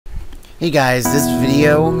Hey guys, this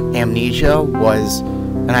video, Amnesia, was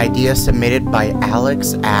an idea submitted by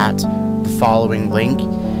Alex at the following link.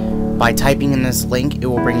 By typing in this link, it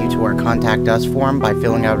will bring you to our Contact Us form. By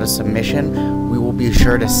filling out a submission, we will be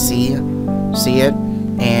sure to see it,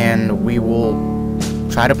 and we will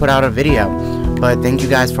try to put out a video. But thank you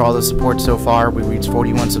guys for all the support so far. We reached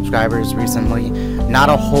 41 subscribers recently. Not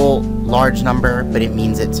a whole large number, but it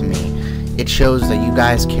means it to me. It shows that you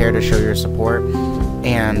guys care to show your support,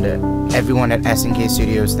 and everyone at SNK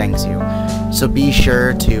Studios thanks you. So be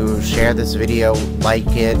sure to share this video, like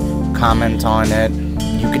it, comment on it.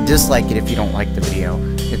 You could dislike it if you don't like the video.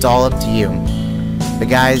 It's all up to you. But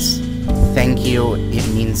guys, thank you. It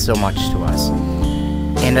means so much to us.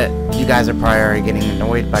 And you guys are probably already getting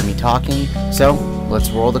annoyed by me talking, so let's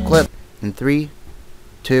roll the clip. In 3,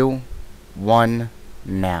 2, 1,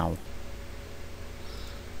 now.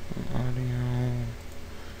 Audio.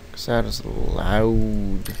 Cause that is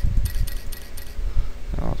loud.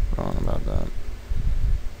 I'll put on about that.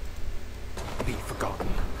 Be forgotten.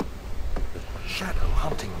 The shadow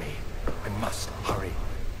hunting me. I must hurry.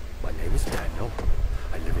 My name is Daniel.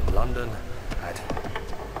 I live in London at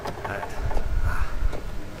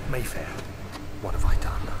Mayfair. What have I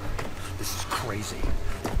done? This is crazy.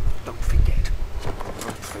 Don't forget.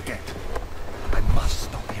 Don't forget. I must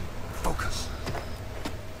stop him. Focus.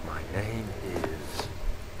 My name is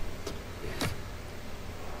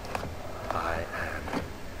I am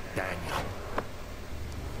Daniel.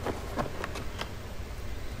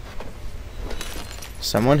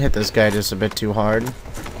 Someone hit this guy just a bit too hard.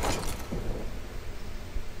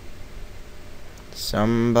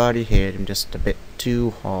 Somebody hit him just a bit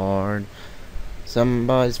too hard.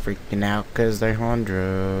 Somebody's freaking out because they're on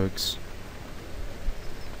drugs.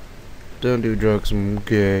 Don't do drugs, I'm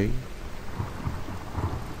gay.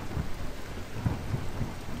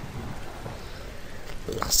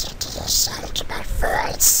 Listen to the sound of my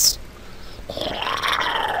voice.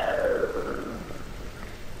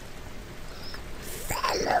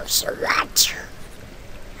 Fellows around you.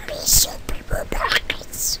 Be super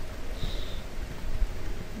pockets.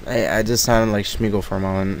 I just sounded like Schmeagle for a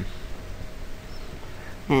moment.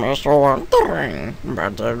 Mr. Wondering,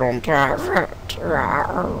 but I don't have it.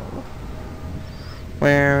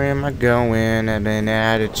 Where am I going? I've been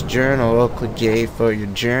at its journal. Click A for your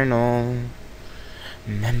journal.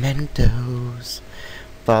 Mementos.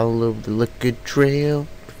 Follow the liquid trail.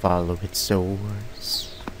 Follow its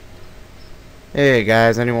source. Hey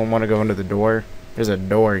guys, anyone want to go into the door? There's a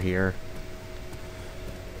door here.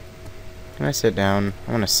 Can I sit down?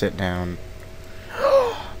 I want to sit down.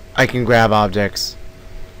 I can grab objects.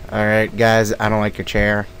 Alright guys, I don't like your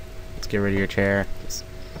chair. Let's get rid of your chair. Just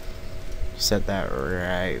set that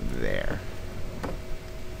right there.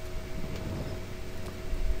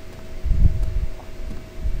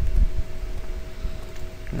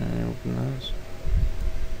 Can I open this?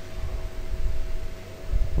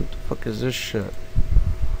 What the fuck is this shit?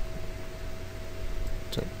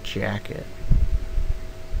 It's a jacket.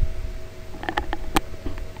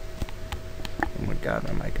 Oh my god,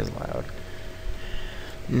 my mic is loud.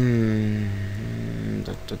 Can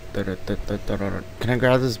I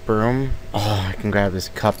grab this broom? Oh, I can grab this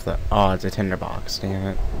cup that. Oh, it's a tinderbox, damn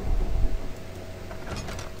it.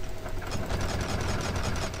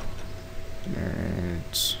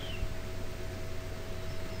 Alright.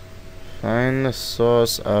 Find the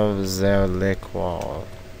source of the liquid.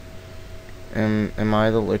 Am I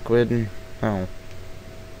the liquid? No.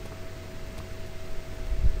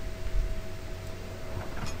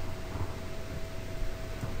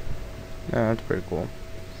 Yeah, that's pretty cool.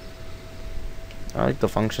 I like the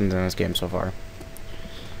functions in this game so far.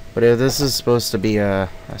 But if this is supposed to be a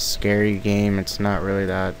scary game, it's not really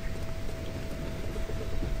that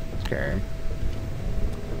scary.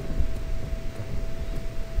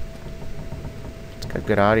 It's got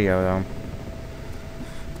good audio though.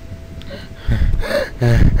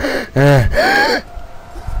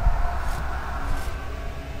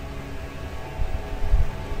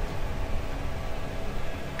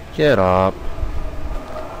 Get up.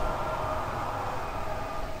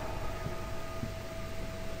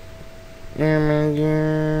 Oh my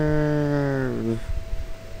god.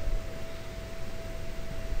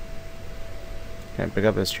 Can I pick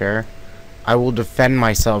up this chair? I will defend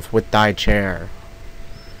myself with thy chair.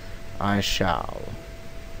 I shall.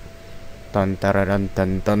 Dun dun dun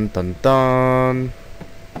dun dun dun dun.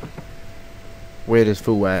 Where is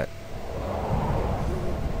Foo at?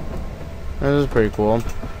 This is pretty cool.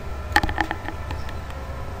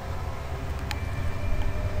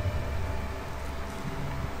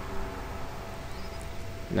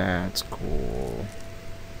 That's cool.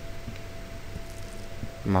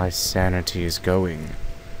 My sanity is going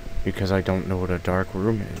because I don't know what a dark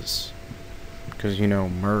room is. Because, you know,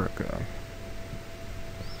 America.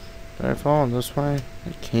 Did I fall this way?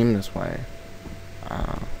 I came this way.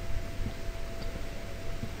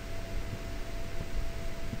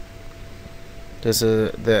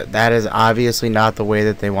 That is obviously not the way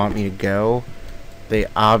that they want me to go. They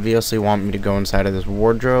obviously want me to go inside of this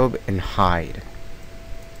wardrobe and hide.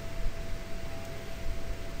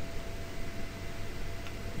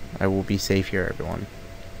 I will be safe here, everyone.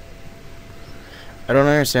 I don't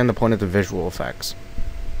understand the point of the visual effects.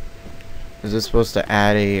 Is this supposed to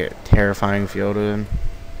add a terrifying feel to him?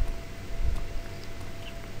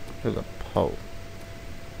 There's a pole.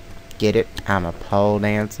 Get it? I'm a pole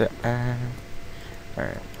dancer.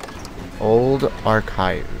 Alright. Old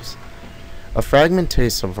archives. A fragment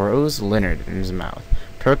taste of rose Leonard in his mouth.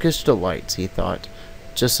 Turkish delights, he thought.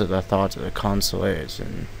 Just at the thought of the consulates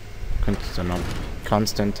in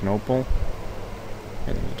Constantinople.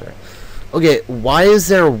 Okay, why is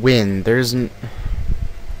there wind? There's oh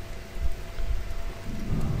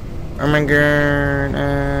my god.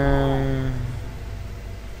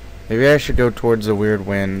 Maybe I should go towards the weird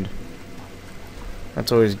wind.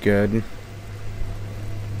 That's always good.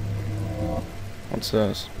 What's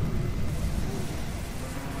this?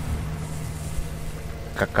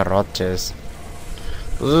 Cockroaches.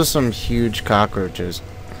 Those are some huge cockroaches.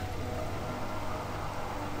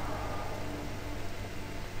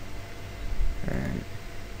 Alright.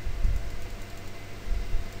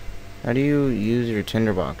 How do you use your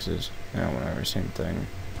tinder boxes? Yeah, whatever, same thing.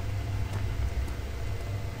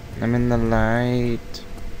 I'm in the light.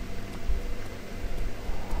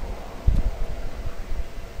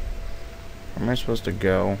 Where am I supposed to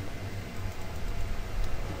go?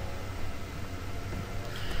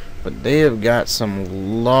 But they have got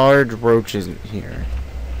some large roaches in here.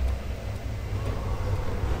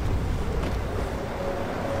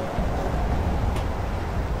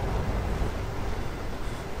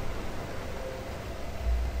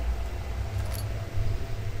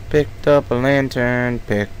 Picked up a lantern,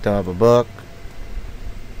 picked up a book.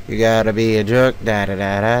 You gotta be a jerk, da da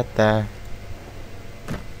da da da.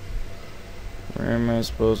 Where am I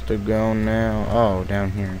supposed to go now? Oh,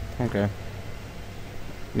 down here. Okay.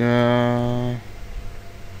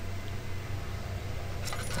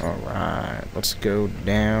 Alright, let's go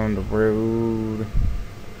down the road.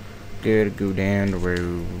 Gotta go down the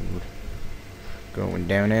road. Going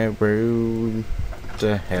down that road. What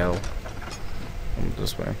the hell?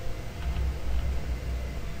 This way.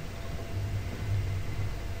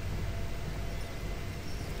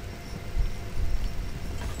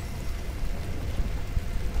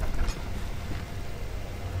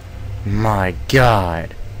 My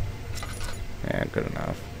God. Yeah, good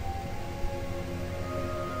enough.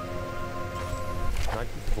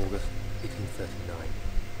 19th of August, 1839.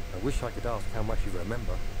 I wish I could ask how much you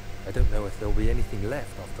remember. I don't know if there'll be anything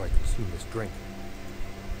left after I consume this drink.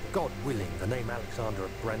 God willing, the name Alexander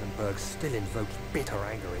of Brandenburg still invokes bitter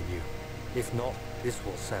anger in you. If not, this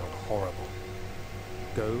will sound horrible.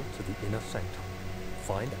 Go to the inner sanctum,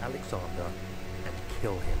 find Alexander, and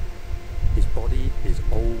kill him. His body is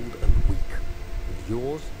old and weak, and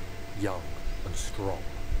yours, young and strong.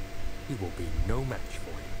 He will be no match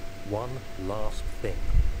for you. One last thing.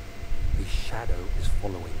 His shadow is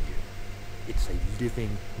following you. It's a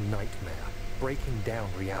living nightmare, breaking down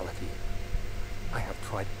reality. I have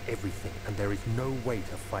tried everything, and there is no way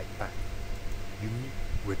to fight back. You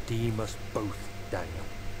redeem us both, Daniel.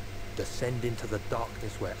 Descend into the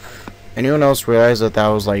darkness where... Anyone else realize that that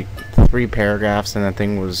was like 3 paragraphs and the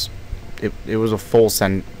thing was... It was a full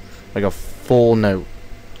like a full note.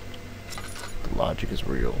 The logic is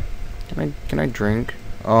real. Can I drink?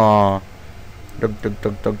 Aw. Dug dug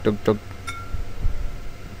dug dug dug dug.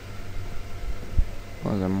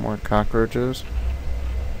 What are there, more cockroaches?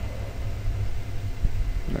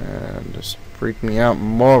 Man, just freak me out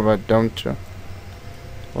more, but don't you?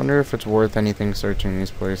 Wonder if it's worth anything searching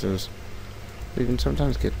these places. You can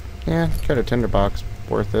sometimes get, yeah, get a tinderbox,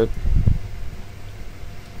 worth it.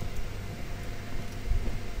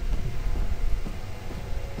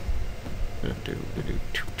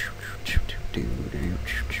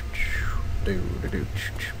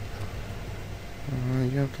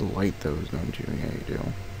 You have to light those, don't you? Yeah, you do.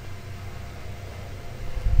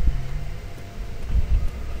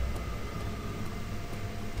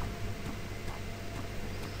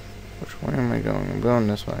 Which way am I going? I'm going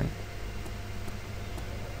this way.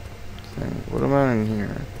 What about in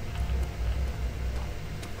here?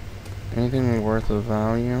 Anything worth of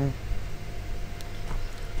value?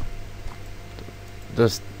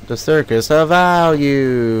 The circus of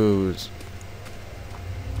values.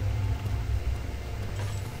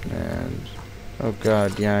 Oh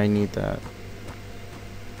god, yeah, I need that.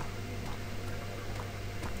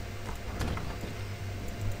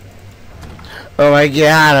 Oh my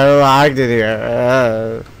god, I locked it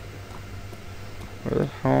here. Where the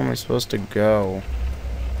hell am I supposed to go?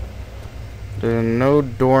 There's no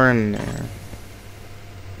door in there.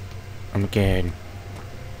 I'm scared.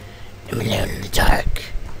 I'm alone in the dark.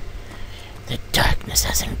 The darkness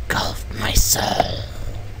has engulfed my soul.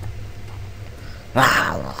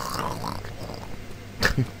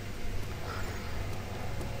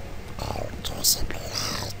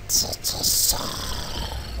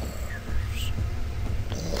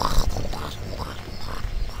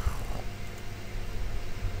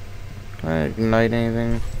 Can I ignite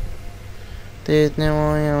anything? There's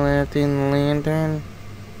no oil left in the lantern.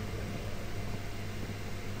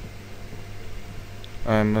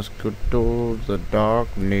 I must go to the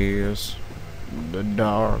darkness. The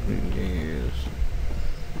darkness.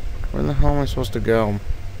 Where the hell am I supposed to go?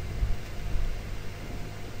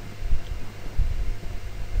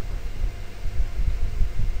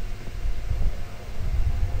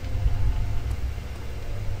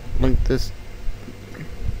 Like this.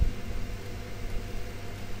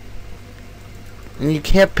 And you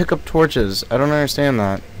can't pick up torches. I don't understand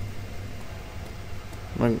that.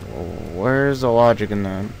 Like, where's the logic in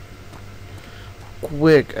that?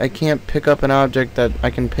 Quick, I can't pick up an object that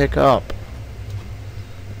I can pick up.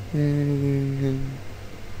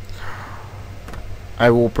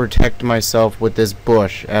 I will protect myself with this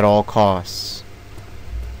bush at all costs.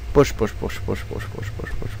 Bush, bush, bush, bush, bush, bush,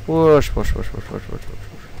 bush, bush, bush, bush, bush, bush, bush, bush, bush, bush.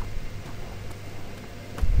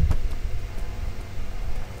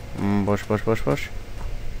 Bush, bush, bush, bush.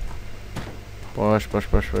 Bush, bush,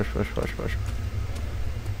 bush, bush, bush, bush, bush.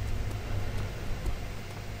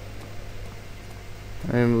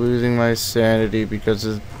 I am losing my sanity because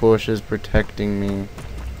this bush is protecting me.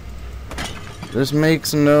 This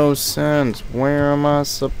makes no sense. Where am I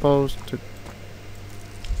supposed to?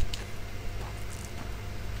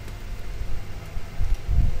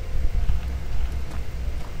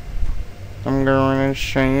 I'm going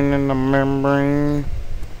insane in the membrane.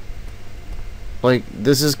 Like,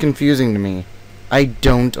 this is confusing to me. I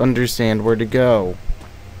don't understand where to go.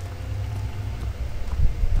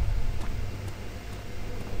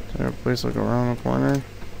 Is there a place like around the corner?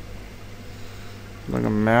 Like a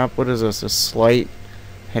map? What is this? A slight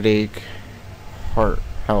headache, heart,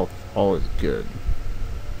 health, all is good.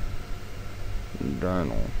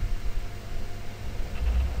 Journal.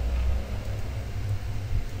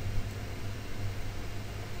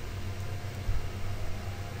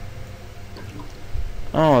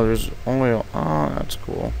 Oh, there's only a... Oh, that's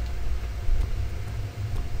cool.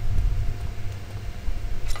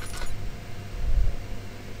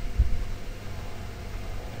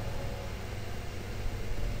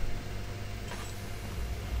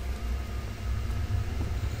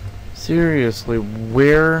 Seriously,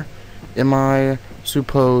 where am I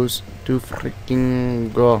supposed to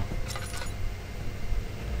freaking go?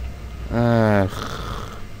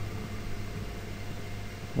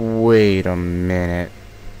 Wait a minute.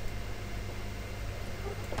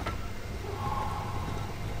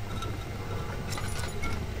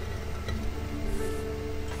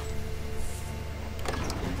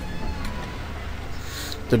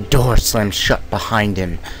 The door slammed shut behind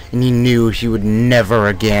him, and he knew he would never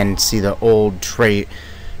again see the old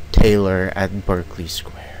Taylor at Berkeley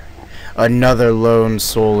Square. Another lone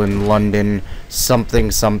soul in London,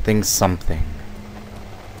 something, something, something.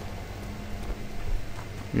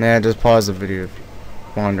 Nah, just pause the video if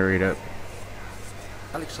you want to read it.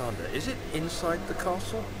 Alexander, is it inside the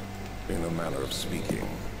castle? In a manner of speaking.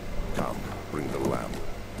 Come, bring the lamp.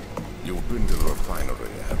 You've been to the refinery,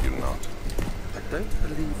 have you not? I don't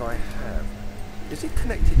believe I have. Is it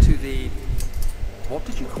connected to the... what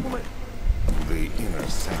did you call it? The inner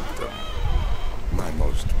sanctum. My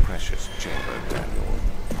most precious chamber, Daniel.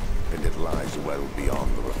 And it lies well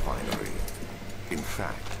beyond the refinery. In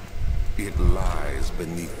fact, it lies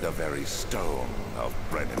beneath the very stone of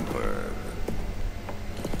Brennenburg.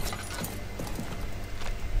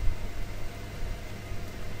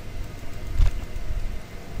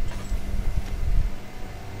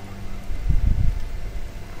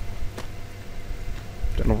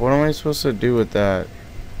 What am I supposed to do with that?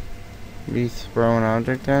 Be throw an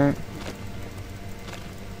object at it?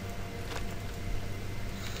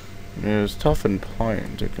 It is tough and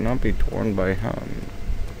pliant. It cannot be torn by hand.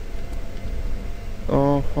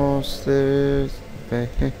 Oh, hostess, I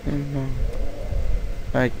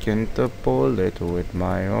can't pull it with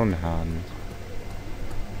my own hands.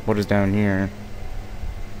 What is down here?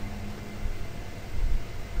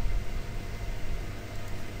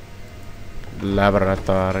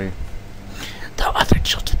 laboratory. The other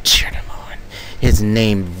children cheered him on, his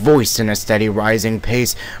name voiced in a steady rising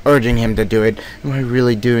pace, urging him to do it. Am I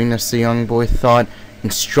really doing this? The young boy thought,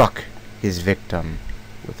 and struck his victim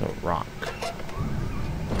with a rock.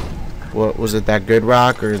 What was it, that good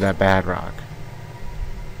rock or that bad rock?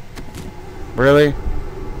 Really?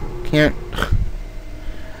 Can't.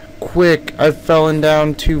 Quick, I've fallen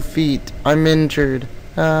down 2 feet. I'm injured.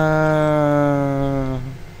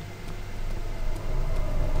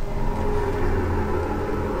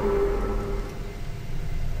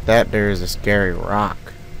 That there is a scary rock.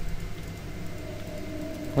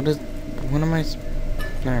 What am I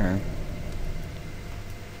there?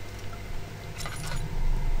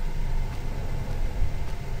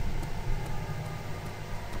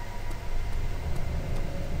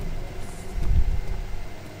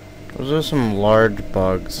 Those are some large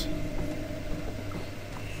bugs.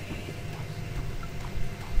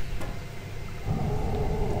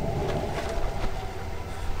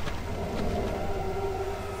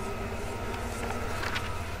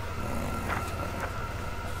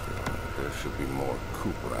 There should be more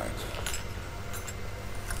coop rats.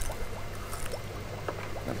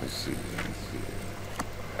 Let me see.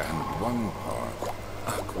 And 1 part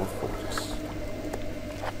aquafortis.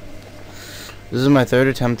 This is my 3rd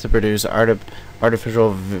attempt to produce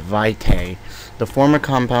artificial vitae. The former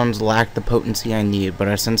compounds lack the potency I need, but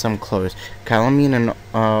I sense I'm close. Calamine and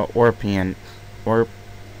orpiment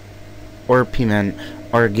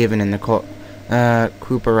are given in the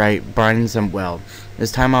cooperite binds them well.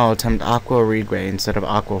 This time I'll attempt aqua regre instead of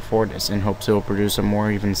aqua fortis in hopes it will produce a more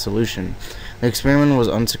even solution. The experiment was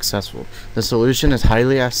unsuccessful. The solution is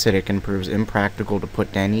highly acidic and proves impractical to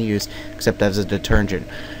put to any use except as a detergent.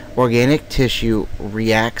 Organic tissue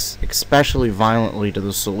reacts especially violently to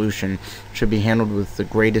the solution, should be handled with the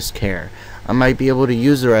greatest care. I might be able to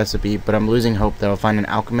use the recipe, but I'm losing hope that I'll find an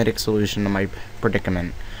alchemic solution to my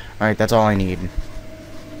predicament. Alright, that's all I need.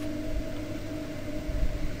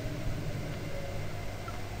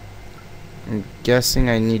 I'm guessing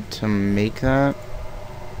I need to make that.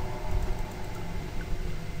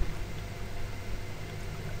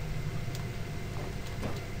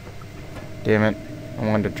 Damn it. I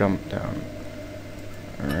wanted to jump down.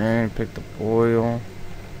 Alright, pick the boil.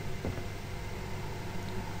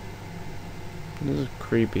 This is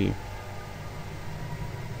creepy.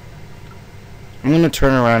 I'm gonna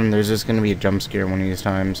turn around and there's just gonna be a jump scare one of these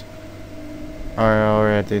times. I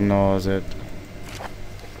already knows it.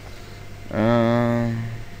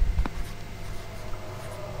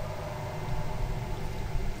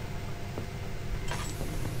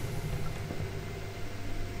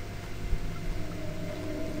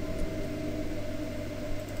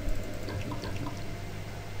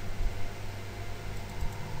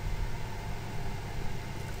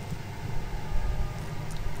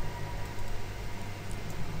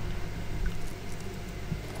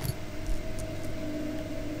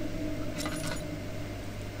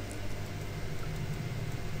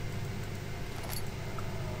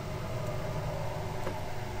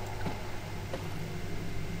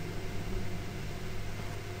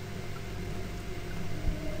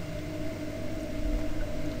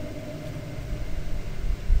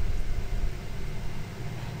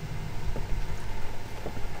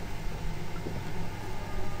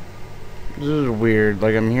 This is weird,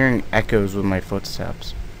 like I'm hearing echoes with my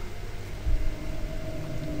footsteps.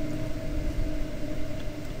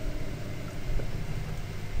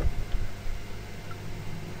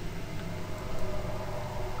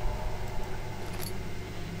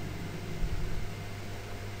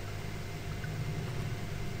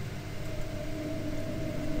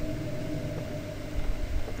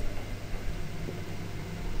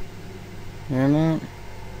 Hear that?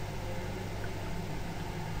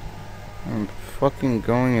 I'm fucking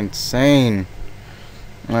going insane.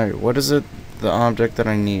 Alright, what is it? The object that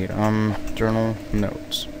I need. Journal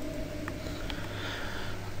notes.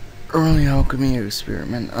 Early alchemy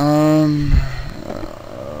experiment.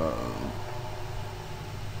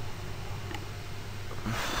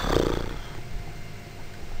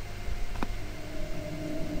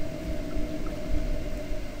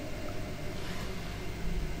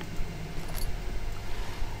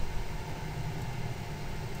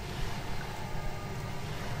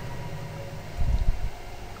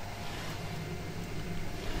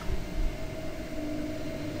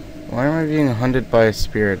 Why am I being hunted by a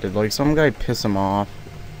spirit? Did like some guy piss him off?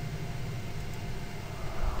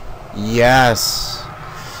 Yes.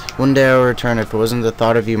 One day I will return. If it wasn't the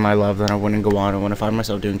thought of you, my love, then I wouldn't go on. And when I find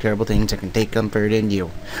myself doing terrible things, I can take comfort in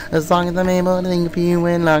you. As long as I'm able to think of you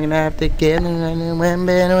and long enough to get and when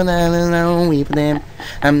better without alone weep for them.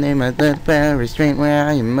 I'm named as the power restraint where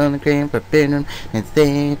I am on the crane forbidden and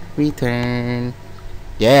they return.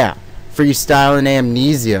 Yeah. Freestyle and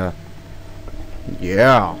Amnesia.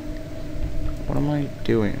 Yeah. What am I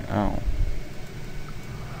doing? Oh.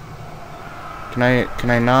 Can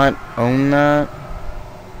I not own that?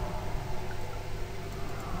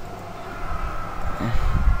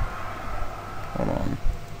 Hold on.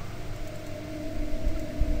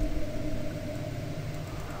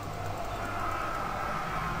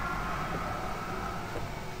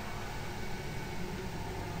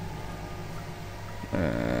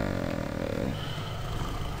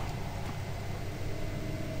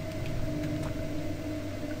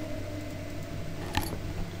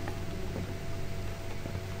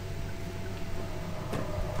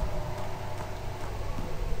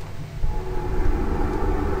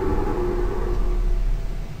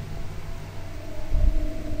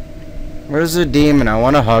 Where's the demon? I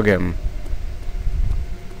want to hug him.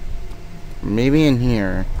 Maybe in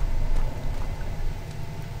here.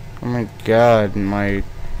 Oh my god, my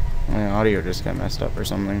audio just got messed up or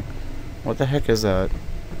something. What the heck is that?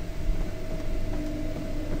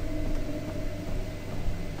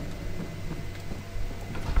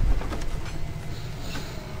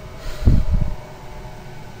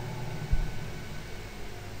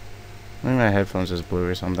 I think my headphones just blew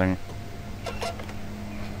or something.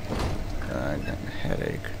 I got a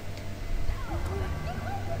headache.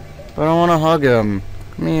 But I want to hug him.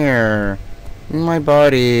 Come here. Give me my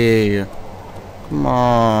body. Come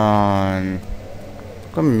on.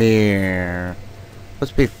 Come here.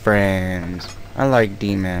 Let's be friends. I like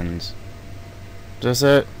demons. Is this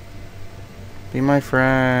it? Be my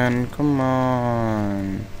friend. Come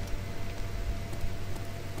on.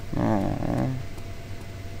 Aww.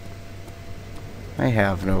 I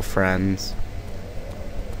have no friends.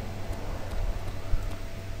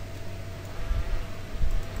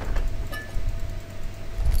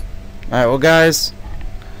 Alright, well guys,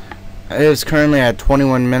 it is currently at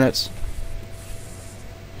 21 minutes.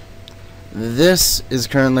 This is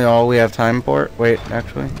currently all we have time for. Wait,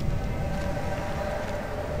 actually.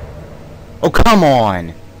 Oh, come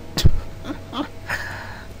on!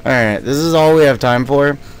 Alright, this is all we have time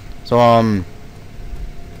for. So,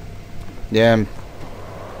 yeah.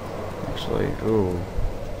 Actually, ooh.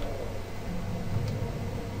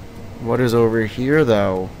 What is over here,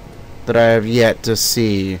 though, that I have yet to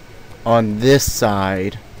see? On this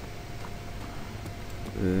side,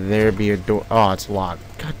 there be a door. Oh, it's locked.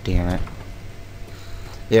 God damn it.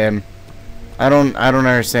 Yeah, I don't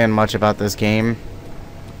understand much about this game.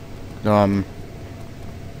 I'm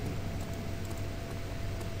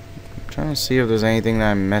trying to see if there's anything that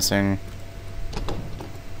I'm missing.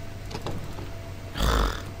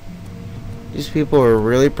 These people are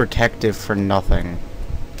really protective for nothing.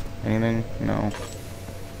 Anything? No.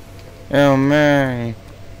 Oh man.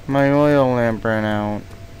 My oil lamp ran out.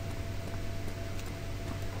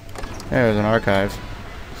 There's an archive.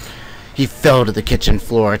 He fell to the kitchen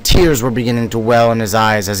floor. Tears were beginning to well in his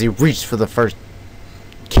eyes as he reached for the first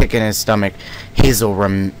kick in his stomach. Hazel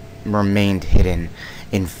remained hidden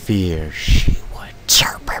in fear. She would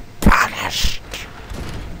be punished.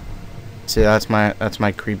 See, that's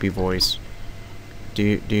my creepy voice. Do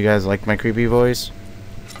you guys like my creepy voice?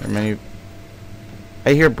 Or many?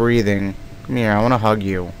 I hear breathing. Come here, I want to hug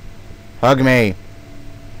you. Hug me.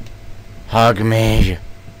 Hug me.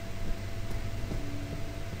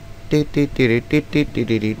 This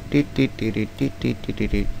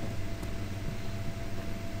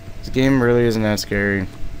game really isn't that scary.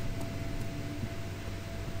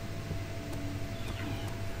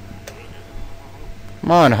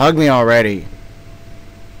 Come on, hug me already.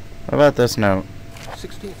 What about this note?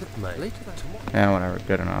 16th of May. Later that tomorrow. Yeah, whatever.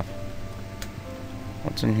 Good enough.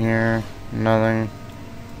 What's in here? Nothing.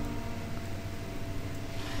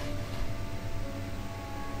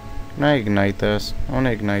 Can I ignite this? I want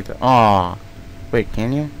to ignite it. Aw. Wait,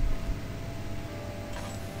 can you?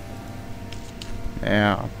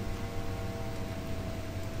 Yeah.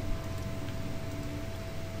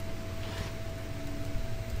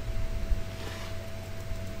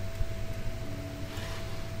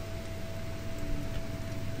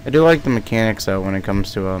 I do like the mechanics though when it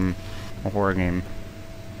comes to a horror game.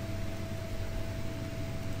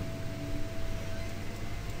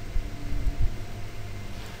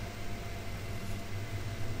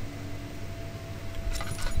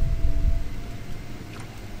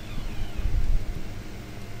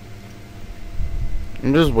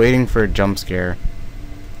 I'm just waiting for a jump scare.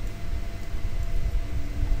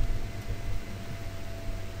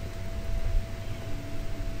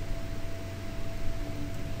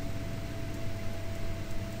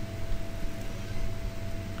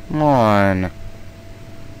 Come on.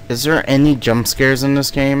 Is there any jump scares in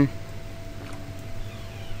this game?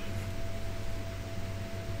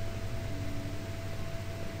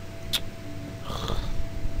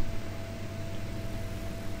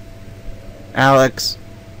 Alex,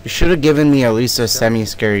 you should have given me at least a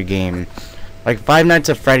semi-scary game. Like Five Nights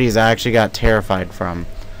at Freddy's I actually got terrified from.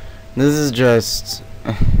 This is just...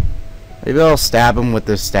 Maybe I'll stab him with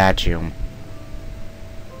this statue.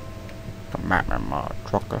 Come at me,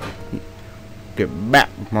 motherfucker. Get back,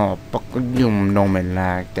 motherfucker. You don't know me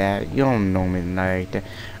like that. You don't know me like that.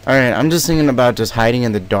 Alright, I'm just thinking about just hiding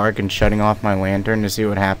in the dark and shutting off my lantern to see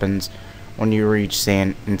what happens when you reach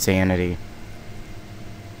insanity.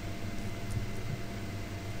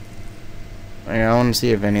 I want to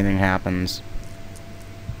see if anything happens.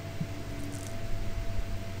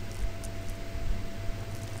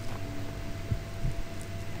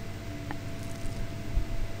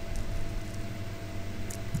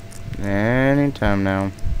 Anytime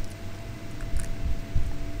now.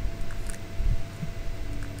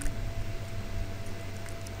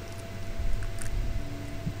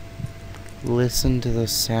 Listen to the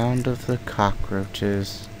sound of the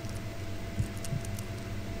cockroaches.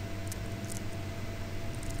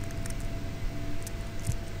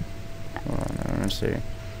 Hold on, let's see.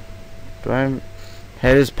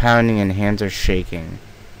 Head is pounding and hands are shaking.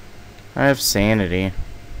 I have sanity.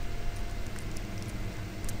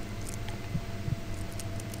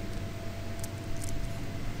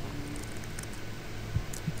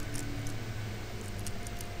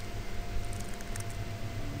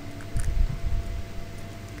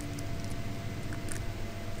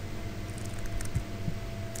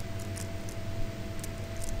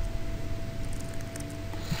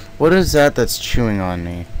 What is that that's chewing on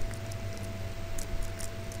me?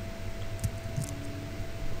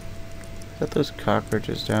 Is that those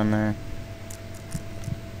cockroaches down there?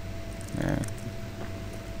 Yeah.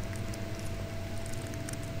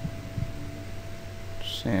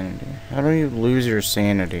 Sanity. How do you lose your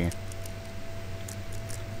sanity?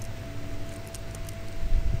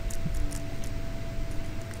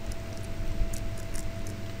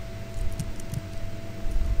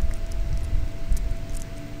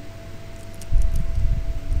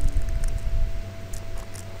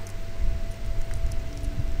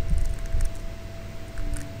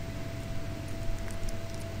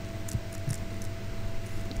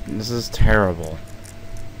 This is terrible.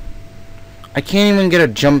 I can't even get a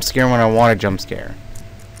jump scare when I want a jump scare.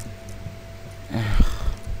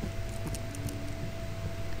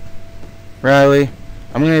 Really?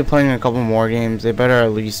 I'm gonna be playing a couple more games. They better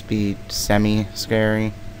at least be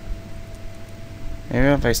semi-scary. Maybe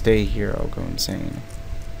if I stay here, I'll go insane.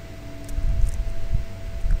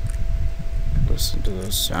 Listen to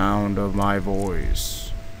the sound of my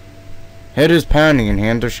voice. Head is pounding and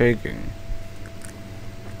hands are shaking.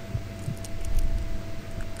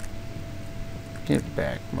 Get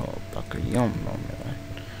back, motherfucker. You don't know me like.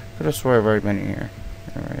 Could have swear I've already been here.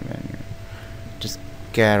 Just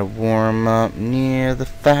gotta warm up near the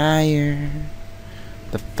fire.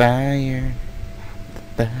 The fire.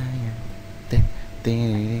 The fire. The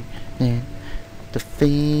fear.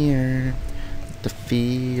 The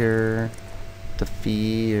fear. The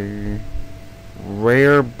fear.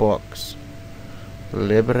 Rare books.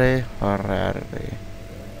 Libre rare.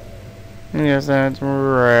 Yes, that's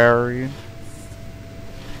rare.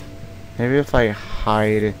 Maybe if I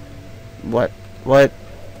hide... What?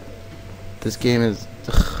 This game is...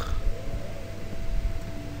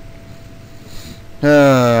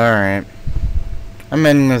 Alright. I'm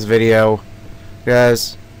ending this video.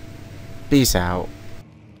 Guys, peace out.